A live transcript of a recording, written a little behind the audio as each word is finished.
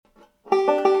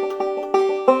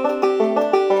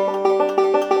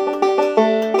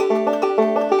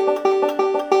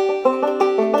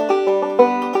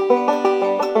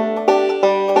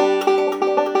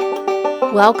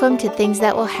Welcome to Things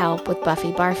That Will Help with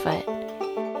Buffy Barfoot.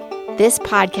 This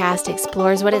podcast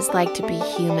explores what it's like to be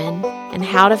human and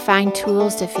how to find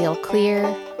tools to feel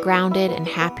clear, grounded, and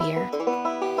happier.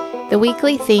 The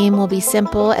weekly theme will be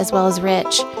simple as well as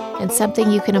rich and something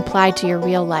you can apply to your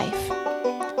real life.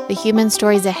 The human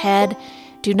stories ahead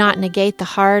do not negate the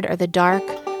hard or the dark,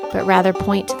 but rather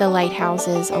point to the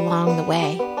lighthouses along the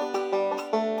way.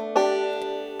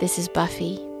 This is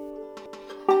Buffy.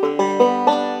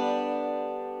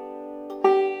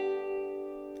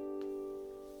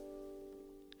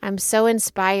 I'm so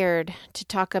inspired to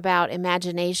talk about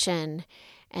imagination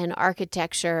and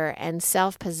architecture and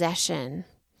self-possession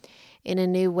in a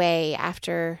new way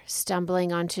after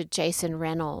stumbling onto Jason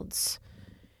Reynolds.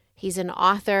 He's an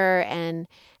author and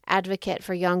advocate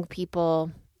for young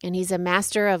people, and he's a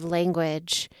master of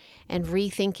language and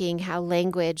rethinking how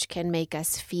language can make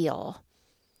us feel,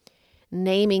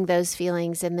 naming those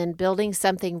feelings and then building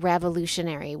something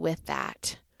revolutionary with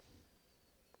that.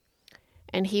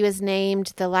 And he was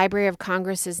named the Library of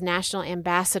Congress's National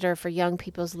Ambassador for Young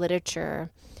People's Literature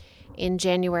in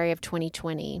January of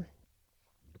 2020.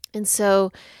 And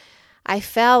so I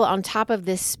fell on top of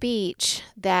this speech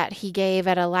that he gave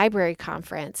at a library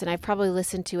conference, and I've probably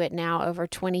listened to it now over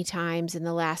 20 times in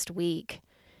the last week.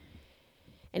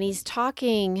 And he's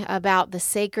talking about the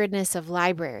sacredness of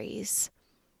libraries.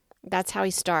 That's how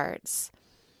he starts.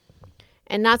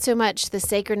 And not so much the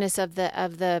sacredness of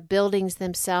the buildings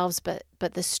themselves, but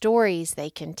the stories they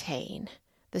contain,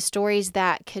 the stories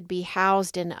that could be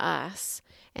housed in us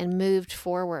and moved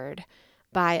forward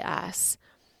by us.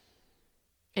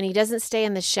 And he doesn't stay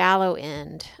in the shallow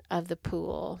end of the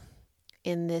pool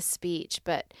in this speech,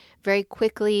 but very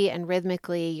quickly and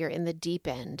rhythmically, you're in the deep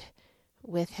end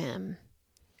with him.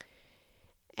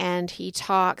 And he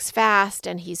talks fast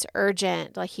and he's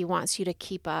urgent, like he wants you to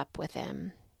keep up with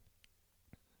him.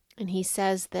 And he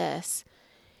says this: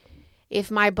 if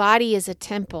my body is a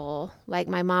temple, like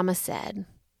my mama said,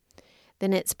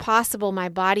 then it's possible my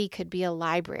body could be a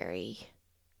library.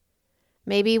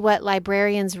 Maybe what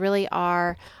librarians really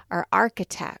are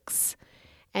architects,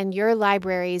 and your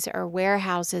libraries are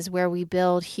warehouses where we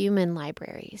build human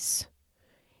libraries.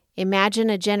 Imagine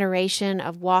a generation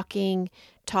of walking,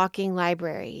 talking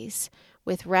libraries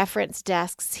with reference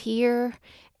desks here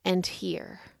and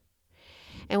here.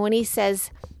 And when he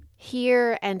says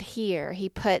here and here, he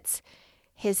puts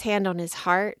his hand on his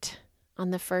heart on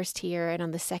the first here, and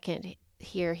on the second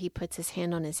here, he puts his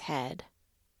hand on his head.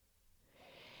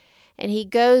 And he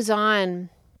goes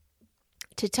on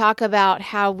to talk about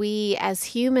how we as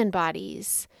human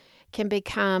bodies can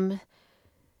become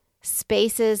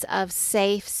spaces of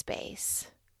safe space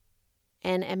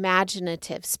and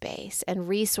imaginative space and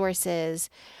resources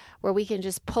where we can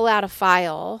just pull out a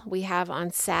file we have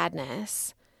on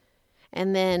sadness,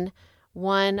 and then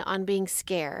one on being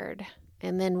scared,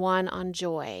 and then one on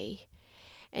joy.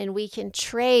 And we can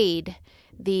trade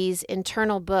these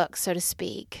internal books, so to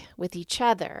speak, with each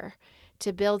other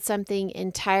to build something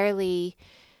entirely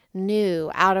new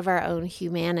out of our own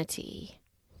humanity.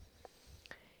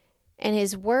 And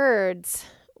his words,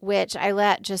 which I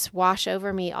let just wash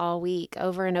over me all week,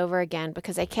 over and over again,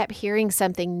 because I kept hearing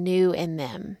something new in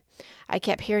them. I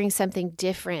kept hearing something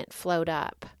different float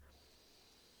up.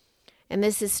 And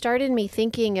this has started me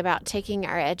thinking about taking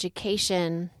our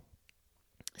education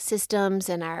systems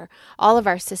and all of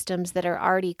our systems that are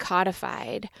already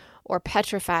codified or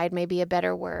petrified, may be a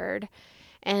better word,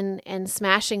 and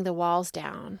smashing the walls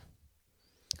down.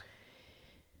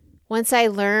 Once I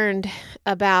learned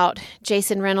about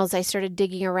Jason Reynolds, I started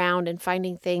digging around and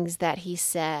finding things that he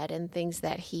said and things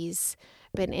that he's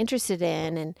been interested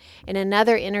in. And in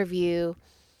another interview,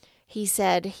 he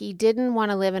said he didn't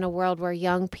want to live in a world where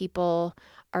young people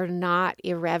are not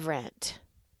irreverent,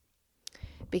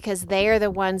 because they are the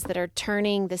ones that are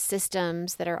turning the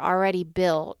systems that are already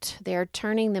built. They're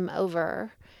turning them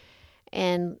over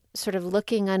and sort of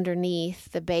looking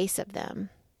underneath the base of them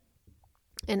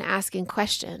and asking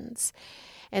questions.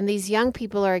 And these young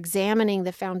people are examining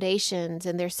the foundations,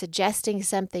 and they're suggesting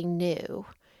something new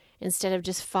instead of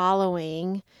just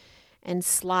following and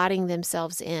slotting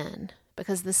themselves in.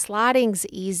 Because the slotting's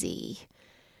easy.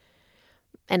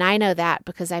 And I know that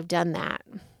because I've done that.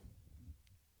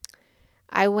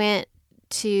 I went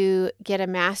to get a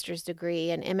master's degree,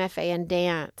 an MFA in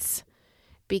dance,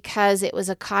 because it was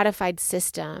a codified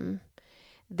system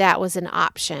that was an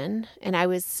option. And I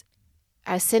was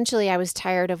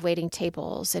tired of waiting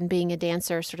tables and being a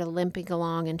dancer, sort of limping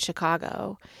along in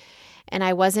Chicago. And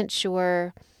I wasn't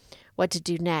sure what to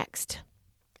do next.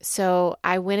 So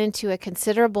I went into a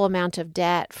considerable amount of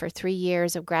debt for 3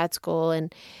 years of grad school.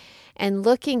 And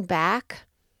looking back,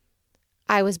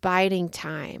 I was biding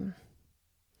time.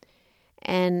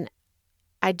 And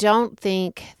I don't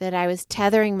think that I was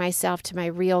tethering myself to my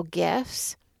real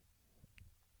gifts.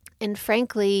 And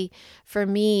frankly, for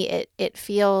me, it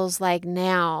feels like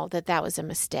now that was a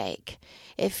mistake.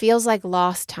 It feels like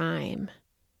lost time.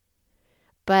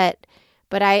 But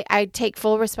I take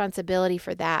full responsibility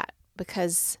for that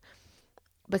because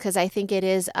I think it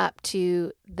is up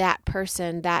to that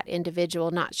person, that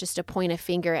individual, not just to point a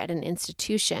finger at an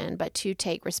institution, but to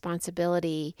take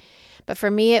responsibility. But for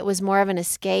me, it was more of an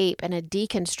escape and a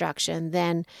deconstruction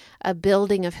than a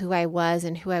building of who I was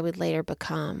and who I would later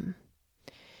become.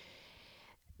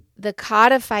 The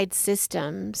codified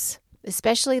systems,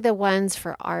 especially the ones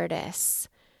for artists,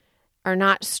 are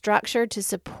not structured to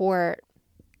support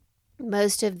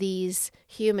most of these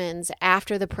humans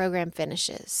after the program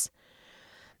finishes.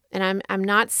 And I'm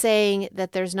not saying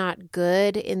that there's not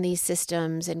good in these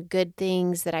systems and good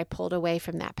things that I pulled away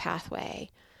from that pathway.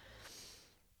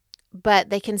 But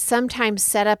they can sometimes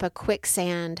set up a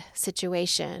quicksand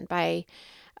situation by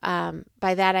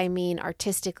that I mean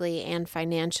artistically and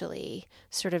financially,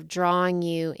 sort of drawing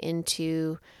you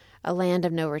into a land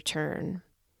of no return.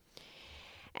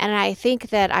 And I think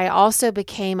that I also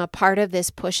became a part of this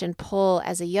push and pull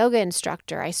as a yoga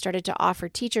instructor. I started to offer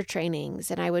teacher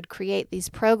trainings, and I would create these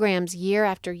programs year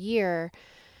after year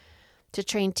to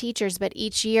train teachers. But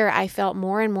each year I felt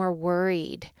more and more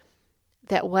worried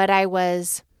that what I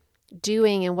was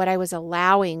doing and what I was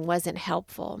allowing wasn't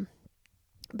helpful,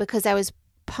 because I was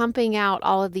pumping out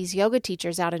all of these yoga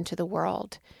teachers out into the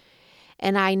world.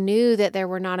 And I knew that there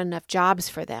were not enough jobs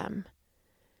for them.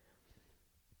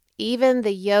 Even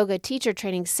the yoga teacher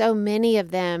training, so many of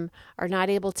them are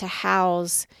not able to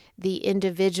house the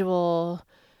individual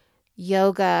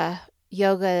yoga's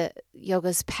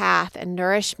path and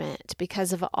nourishment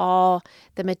because of all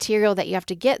the material that you have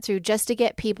to get through just to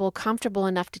get people comfortable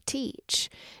enough to teach,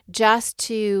 just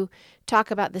to talk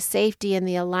about the safety and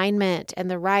the alignment and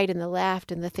the right and the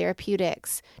left and the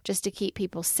therapeutics, just to keep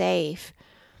people safe.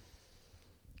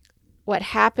 What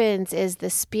happens is the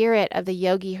spirit of the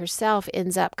yogi herself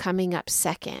ends up coming up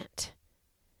second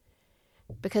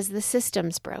because the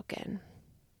system's broken.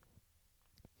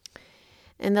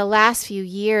 In the last few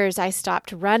years, I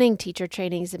stopped running teacher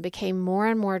trainings and became more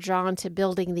and more drawn to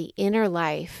building the inner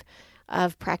life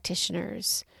of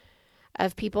practitioners,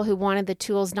 of people who wanted the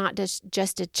tools not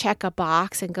just to check a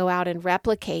box and go out and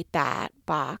replicate that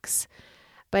box,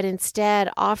 but instead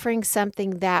offering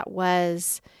something that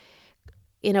was,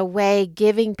 in a way,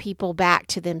 giving people back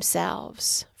to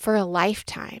themselves for a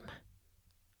lifetime,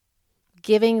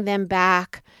 giving them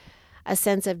back a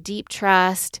sense of deep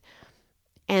trust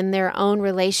and their own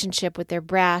relationship with their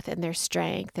breath and their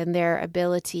strength and their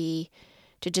ability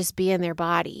to just be in their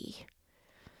body.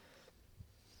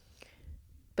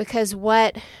 Because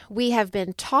what we have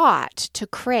been taught to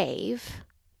crave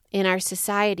in our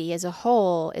society as a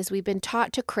whole is we've been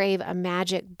taught to crave a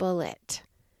magic bullet.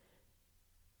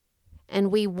 And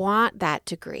we want that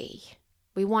degree.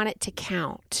 We want it to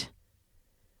count.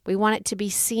 We want it to be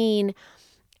seen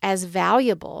as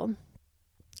valuable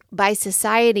by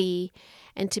society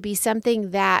and to be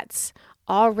something that's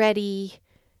already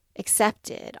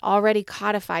accepted, already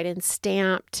codified and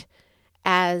stamped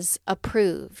as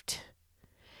approved.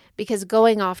 Because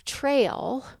going off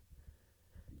trail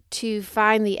to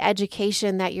find the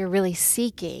education that you're really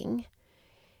seeking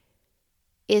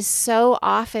is so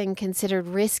often considered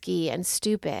risky and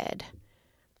stupid.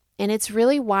 And it's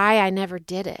really why I never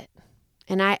did it.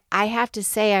 And I have to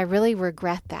say, I really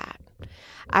regret that.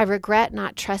 I regret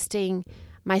not trusting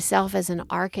myself as an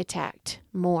architect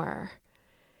more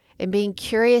and being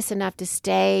curious enough to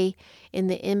stay in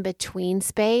the in-between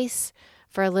space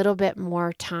for a little bit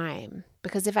more time.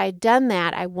 Because if I'd done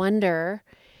that, I wonder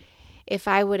if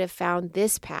I would have found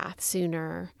this path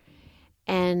sooner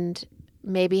and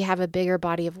maybe have a bigger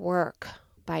body of work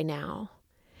by now.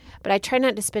 But I try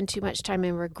not to spend too much time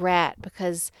in regret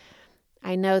because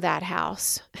I know that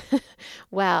house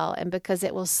well, and because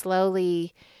it will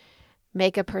slowly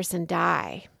make a person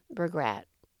die, regret,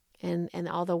 and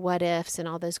all the what ifs and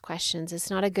all those questions. It's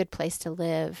not a good place to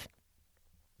live.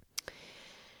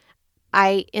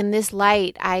 In this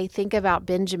light, I think about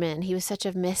Benjamin. He was such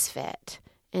a misfit,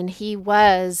 and he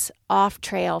was off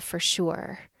trail for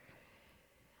sure.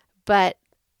 But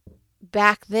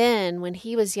back then, when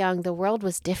he was young, the world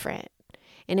was different,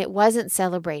 and it wasn't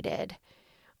celebrated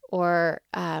or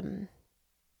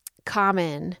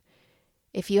common.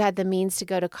 If you had the means to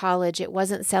go to college, it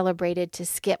wasn't celebrated to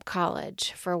skip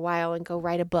college for a while and go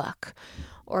write a book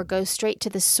or go straight to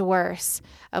the source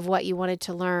of what you wanted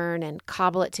to learn and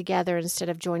cobble it together instead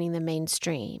of joining the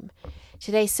mainstream.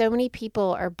 Today, so many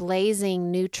people are blazing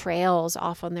new trails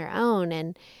off on their own,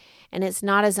 and it's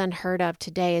not as unheard of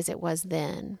today as it was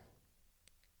then.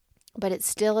 But it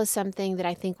still is something that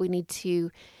I think we need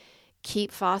to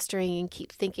keep fostering and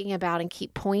keep thinking about and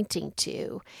keep pointing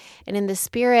to. And in the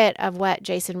spirit of what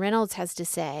Jason Reynolds has to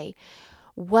say,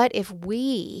 what if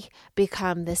we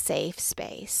become the safe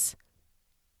space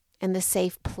and the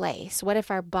safe place? What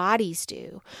if our bodies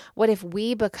do? What if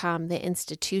we become the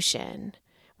institution?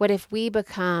 What if we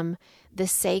become the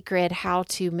sacred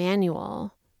how-to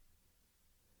manual?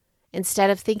 Instead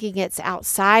of thinking it's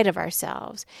outside of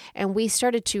ourselves, and we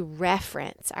started to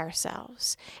reference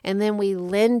ourselves, and then we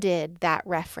lended that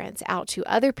reference out to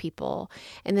other people,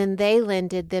 and then they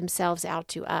lended themselves out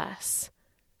to us.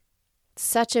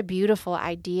 Such a beautiful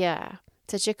idea,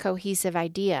 such a cohesive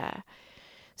idea.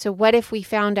 So what if we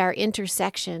found our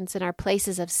intersections and our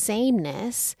places of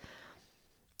sameness,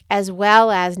 as well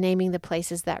as naming the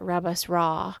places that rub us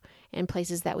raw and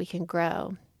places that we can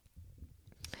grow?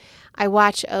 I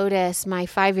watch Otis, my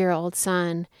 5-year-old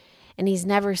son, and he's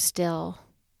never still.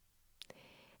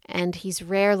 And he's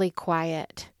rarely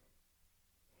quiet.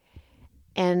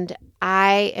 And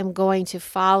I am going to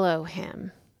follow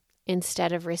him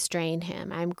instead of restrain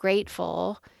him. I'm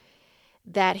grateful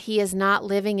that he is not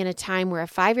living in a time where a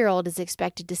 5-year-old is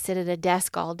expected to sit at a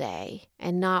desk all day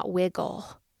and not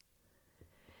wiggle.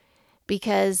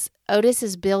 Because Otis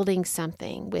is building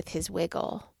something with his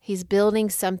wiggle. He's building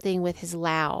something with his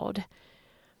loud.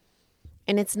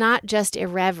 And it's not just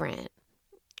irreverent.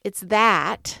 It's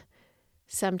that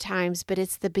sometimes, but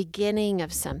it's the beginning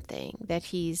of something that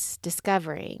he's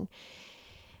discovering.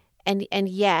 And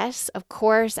yes, of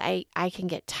course, I can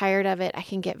get tired of it. I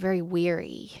can get very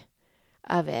weary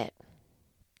of it.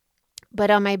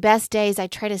 But on my best days, I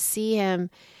try to see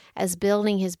him as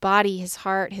building his body, his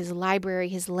heart, his library,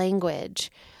 his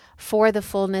language for the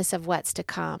fullness of what's to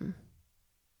come.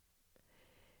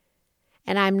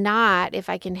 And I'm not, if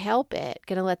I can help it,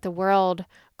 going to let the world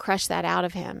crush that out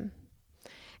of him.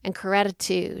 And Coretta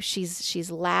too,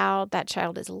 she's loud. That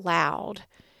child is loud.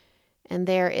 And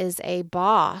there is a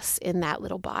boss in that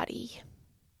little body.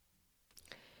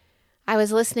 I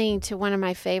was listening to one of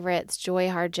my favorites, Joy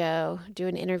Harjo, do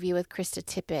an interview with Krista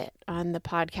Tippett on the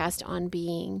podcast On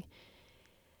Being.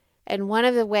 And one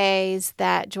of the ways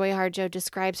that Joy Harjo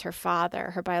describes her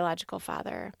father, her biological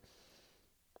father,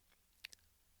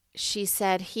 she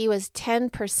said he was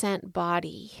 10%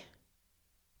 body,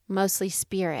 mostly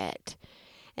spirit.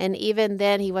 And even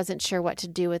then, he wasn't sure what to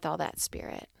do with all that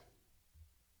spirit.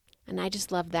 And I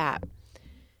just love that.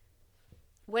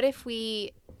 What if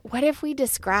we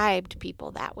described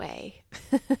people that way?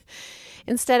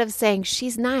 Instead of saying,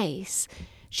 she's nice,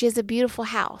 she has a beautiful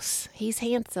house, he's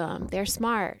handsome, they're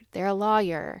smart, they're a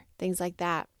lawyer, things like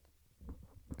that,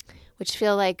 which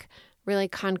feel like really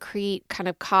concrete, kind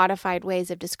of codified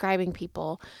ways of describing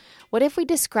people. What if we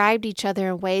described each other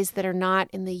in ways that are not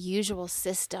in the usual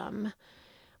system,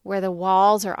 where the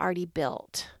walls are already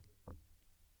built?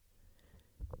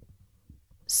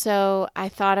 So I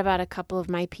thought about a couple of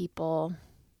my people.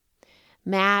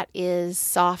 Matt is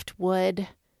soft wood.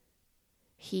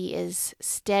 He is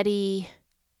steady,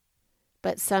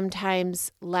 but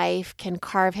sometimes life can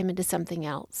carve him into something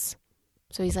else.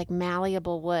 So he's like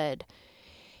malleable wood.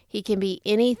 He can be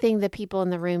anything the people in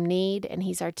the room need, and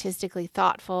he's artistically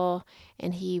thoughtful,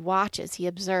 and he watches, he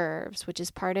observes, which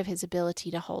is part of his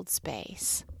ability to hold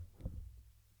space.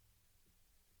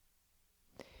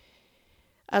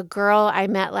 A girl I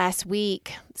met last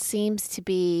week seems to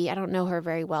be, I don't know her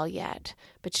very well yet,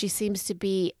 but she seems to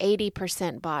be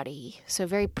 80% body, so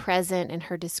very present in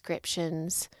her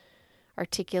descriptions,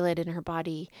 articulate in her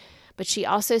body. But she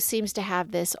also seems to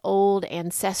have this old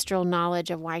ancestral knowledge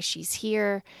of why she's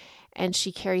here, and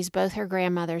she carries both her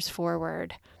grandmothers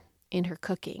forward in her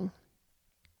cooking.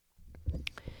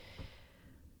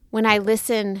 When I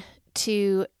listen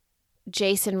to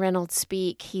Jason Reynolds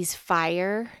speak, he's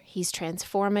fire, he's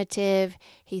transformative,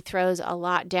 he throws a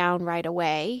lot down right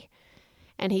away,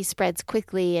 and he spreads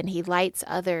quickly, and he lights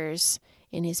others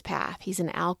in his path. He's an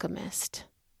alchemist.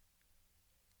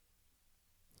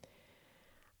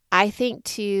 I think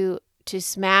to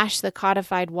smash the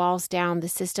codified walls down, the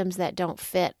systems that don't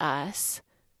fit us,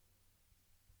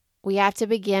 we have to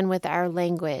begin with our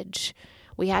language.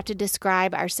 We have to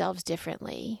describe ourselves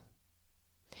differently.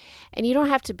 And you don't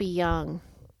have to be young.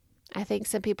 I think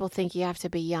some people think you have to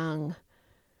be young.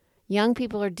 Young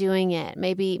people are doing it,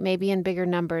 maybe in bigger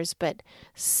numbers, but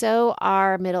so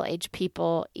are middle-aged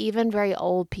people. Even very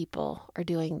old people are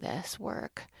doing this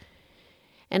work.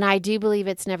 And I do believe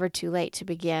it's never too late to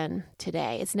begin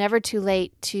today. It's never too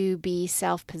late to be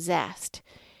self-possessed.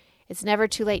 It's never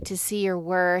too late to see your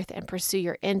worth and pursue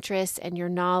your interests and your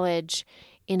knowledge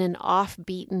in an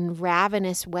off-beaten,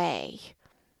 ravenous way.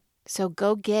 So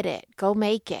go get it, go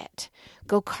make it,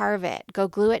 go carve it, go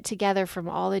glue it together from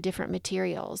all the different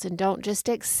materials, and don't just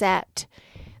accept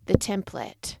the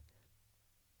template.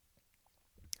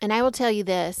 And I will tell you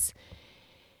this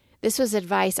was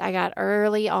advice I got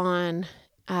early on,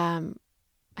 I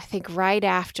think right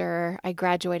after I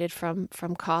graduated from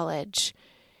college.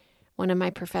 One of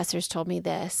my professors told me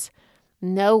this: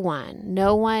 no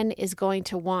one is going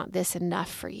to want this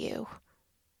enough for you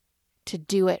to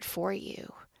do it for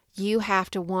you. You have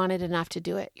to want it enough to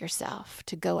do it yourself,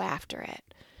 to go after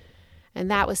it. And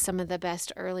that was some of the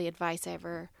best early advice I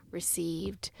ever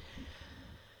received.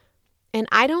 And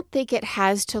I don't think it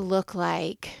has to look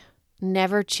like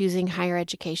never choosing higher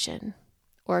education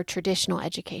or traditional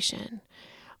education,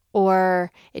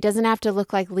 or it doesn't have to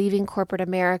look like leaving corporate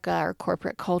America or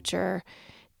corporate culture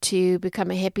to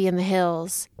become a hippie in the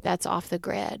hills that's off the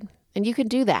grid. And you can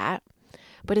do that,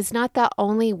 but it's not the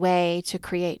only way to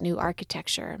create new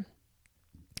architecture.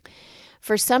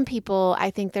 For some people,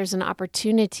 I think there's an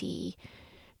opportunity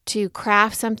to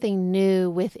craft something new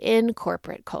within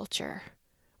corporate culture,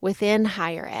 within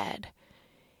higher ed,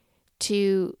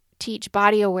 to teach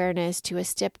body awareness to a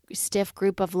stiff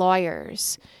group of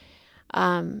lawyers.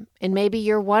 And maybe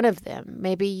you're one of them.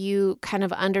 Maybe you kind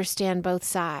of understand both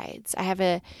sides. I have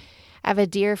a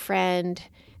dear friend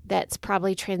that's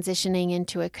probably transitioning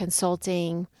into a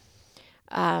consulting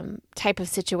type of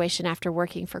situation after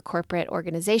working for corporate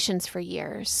organizations for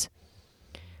years.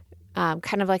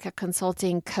 Kind of like a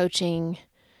consulting coaching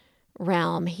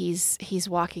realm he's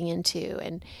walking into.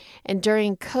 And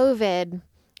during COVID,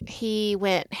 he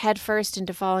went headfirst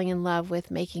into falling in love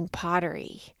with making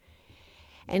pottery.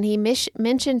 And he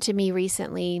mentioned to me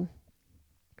recently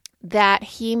that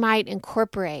he might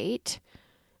incorporate,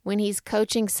 when he's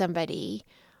coaching somebody,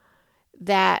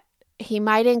 that he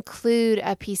might include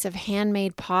a piece of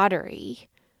handmade pottery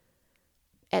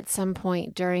at some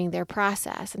point during their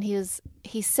process. And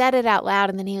he said it out loud,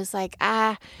 and then he was like,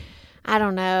 I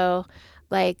don't know.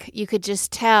 Like, you could just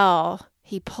tell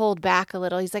he pulled back a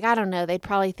little. He's like, I don't know. They'd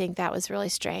probably think that was really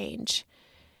strange.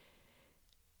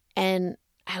 And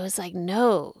I was like,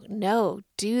 no,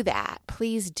 do that.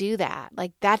 Please do that.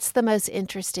 Like, that's the most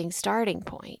interesting starting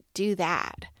point. Do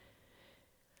that.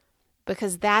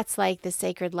 Because that's like the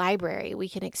sacred library. We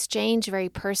can exchange very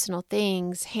personal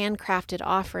things, handcrafted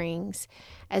offerings,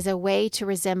 as a way to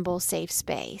resemble safe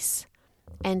space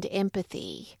and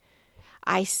empathy.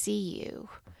 I see you.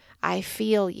 I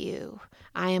feel you.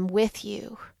 I am with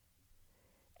you.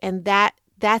 And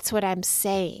that's what I'm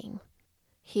saying.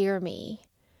 Hear me.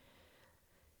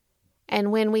 And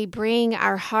when we bring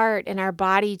our heart and our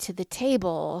body to the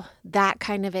table, that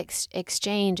kind of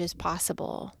exchange is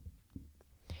possible.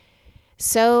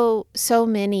 So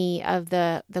many of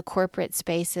the corporate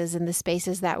spaces and the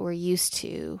spaces that we're used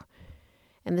to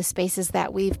and the spaces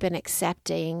that we've been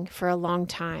accepting for a long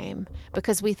time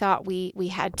because we thought we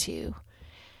had to.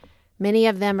 Many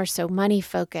of them are so money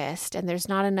focused, and there's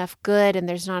not enough good, and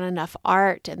there's not enough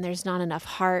art, and there's not enough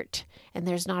heart, and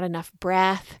there's not enough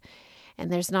breath,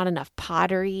 and there's not enough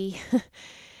pottery.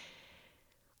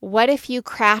 What if you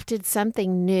crafted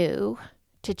something new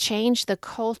to change the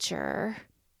culture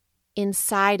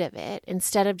inside of it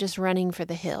instead of just running for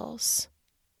the hills?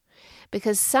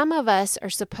 Because some of us are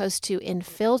supposed to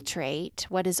infiltrate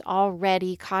what is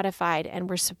already codified, and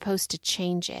we're supposed to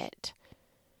change it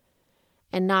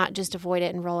and not just avoid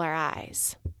it and roll our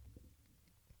eyes.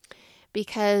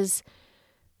 Because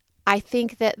I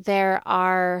think that there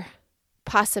are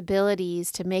possibilities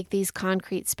to make these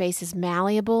concrete spaces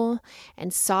malleable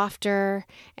and softer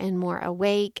and more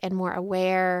awake and more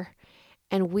aware.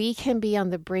 And we can be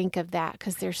on the brink of that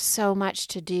because there's so much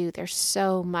to do. There's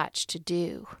so much to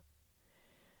do.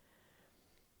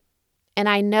 And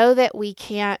I know that we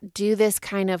can't do this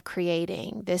kind of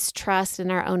creating, this trust in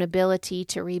our own ability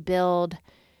to rebuild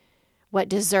what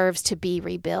deserves to be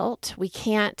rebuilt. We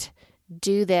can't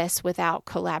do this without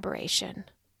collaboration.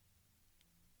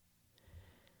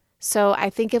 So I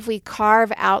think if we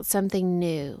carve out something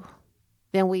new,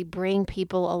 then we bring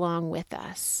people along with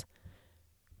us.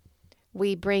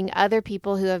 We bring other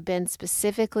people who have been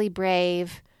specifically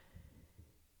brave,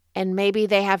 and maybe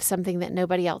they have something that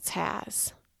nobody else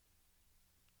has.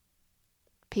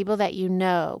 People that you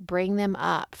know, bring them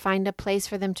up, find a place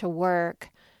for them to work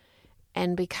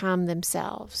and become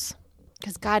themselves.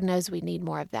 Because God knows we need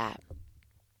more of that.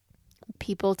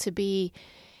 People to be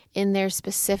in their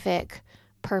specific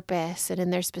purpose and in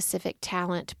their specific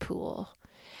talent pool.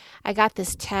 I got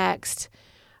this text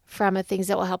from a Things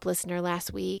That Will Help listener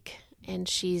last week, and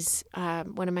she's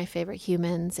one of my favorite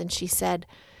humans. And she said,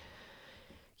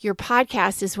 "Your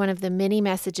podcast is one of the many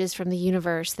messages from the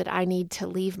universe that I need to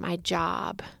leave my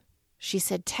job." She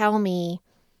said, "Tell me,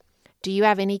 do you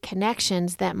have any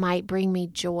connections that might bring me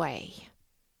joy?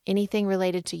 Anything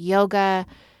related to yoga,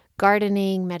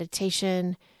 gardening,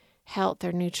 meditation, health,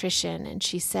 or nutrition?" And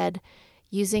she said,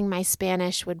 "Using my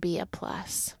Spanish would be a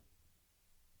plus."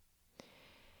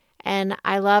 And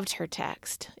I loved her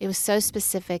text. It was so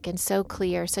specific and so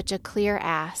clear, such a clear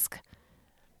ask.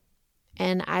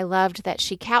 And I loved that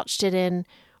she couched it in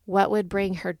what would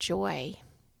bring her joy.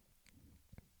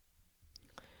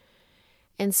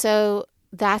 And so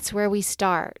that's where we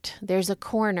start. There's a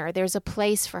corner, there's a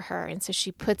place for her. And so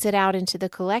she puts it out into the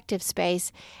collective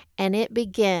space, and it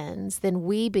begins, then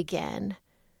we begin,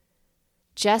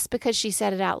 just because she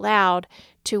said it out loud,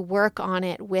 to work on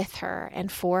it with her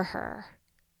and for her.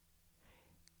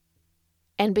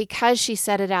 And because she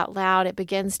said it out loud, it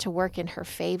begins to work in her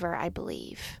favor, I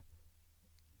believe.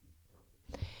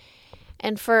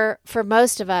 And for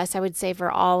most of us, I would say for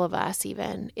all of us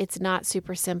even, it's not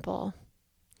super simple.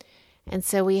 And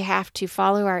so we have to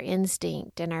follow our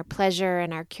instinct and our pleasure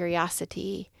and our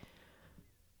curiosity.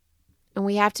 And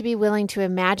we have to be willing to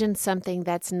imagine something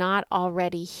that's not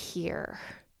already here.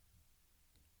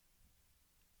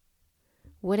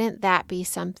 Wouldn't that be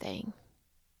something?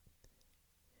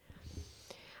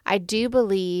 I do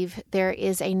believe there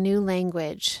is a new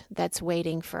language that's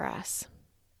waiting for us.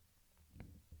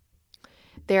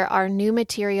 There are new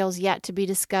materials yet to be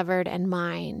discovered and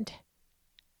mined.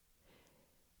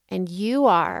 And you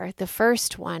are the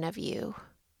first one of you,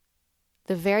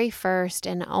 the very first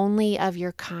and only of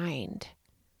your kind.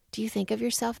 Do you think of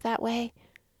yourself that way?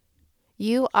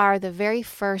 You are the very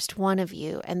first one of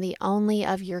you and the only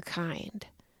of your kind.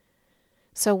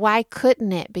 So why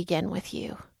couldn't it begin with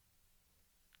you?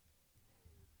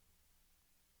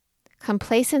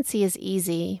 Complacency is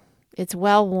easy. It's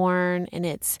well-worn, and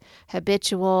it's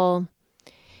habitual,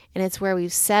 and it's where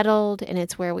we've settled, and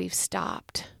it's where we've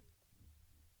stopped.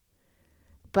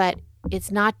 But it's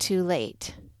not too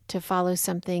late to follow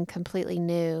something completely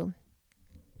new.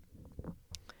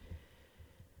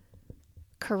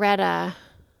 Coretta,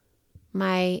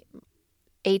 my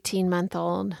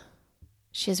 18-month-old,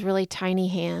 she has really tiny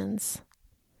hands,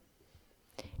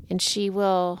 and she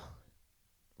will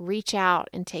reach out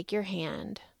and take your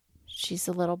hand. She's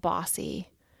a little bossy.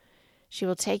 She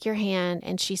will take your hand,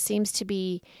 and she seems to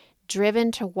be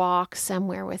driven to walk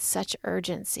somewhere with such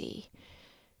urgency.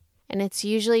 And it's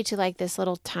usually to like this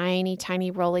little tiny, tiny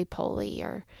roly-poly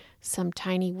or some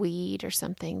tiny weed or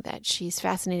something that she's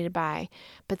fascinated by.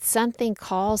 But something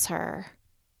calls her,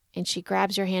 and she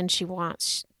grabs your hand. She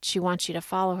wants you to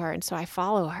follow her, and so I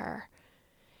follow her.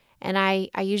 And I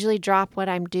usually drop what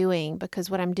I'm doing, because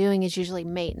what I'm doing is usually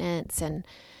maintenance and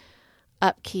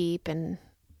upkeep and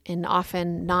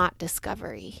often not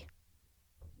discovery.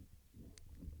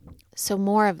 So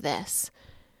more of this,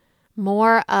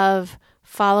 more of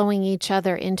following each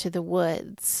other into the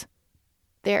woods.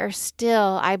 There are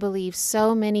still, I believe,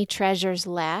 so many treasures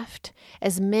left,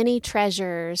 as many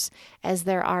treasures as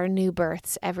there are new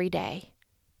births every day.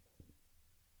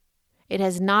 It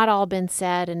has not all been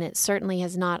said, and it certainly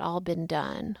has not all been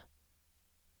done.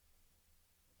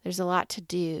 There's a lot to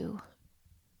do,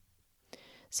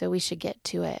 so we should get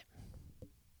to it.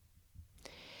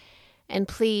 And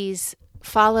please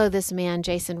follow this man,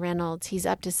 Jason Reynolds. He's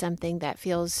up to something that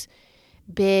feels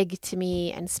big to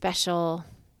me and special,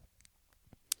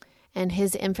 and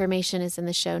his information is in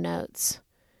the show notes.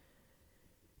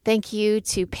 Thank you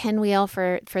to Pinwheel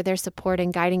for their support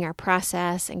in guiding our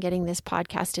process and getting this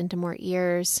podcast into more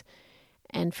ears,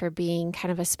 and for being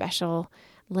kind of a special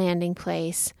landing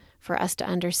place for us to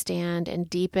understand and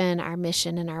deepen our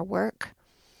mission and our work.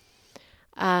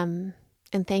 And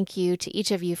thank you to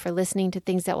each of you for listening to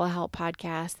Things That Will Help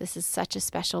podcast. This is such a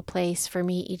special place for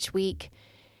me each week.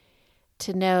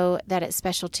 To know that it's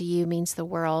special to you means the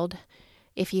world.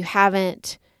 If you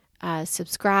haven't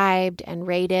subscribed and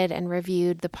rated and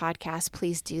reviewed the podcast,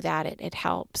 please do that. It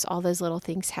helps. All those little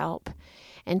things help.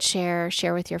 And share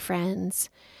with your friends.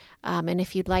 And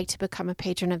if you'd like to become a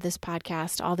patron of this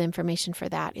podcast, all the information for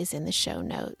that is in the show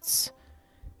notes.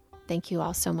 Thank you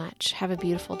all so much. Have a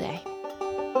beautiful day.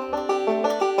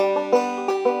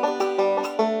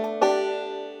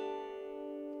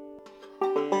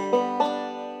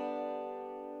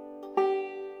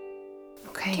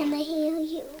 Okay. Can I hear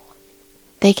you?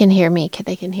 They can hear me.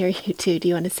 They can hear you too. Do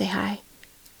you want to say hi?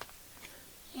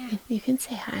 Yeah. You can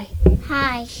say hi.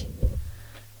 Hi.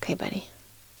 Okay, buddy.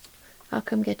 I'll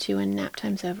come get you when nap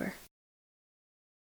time's over.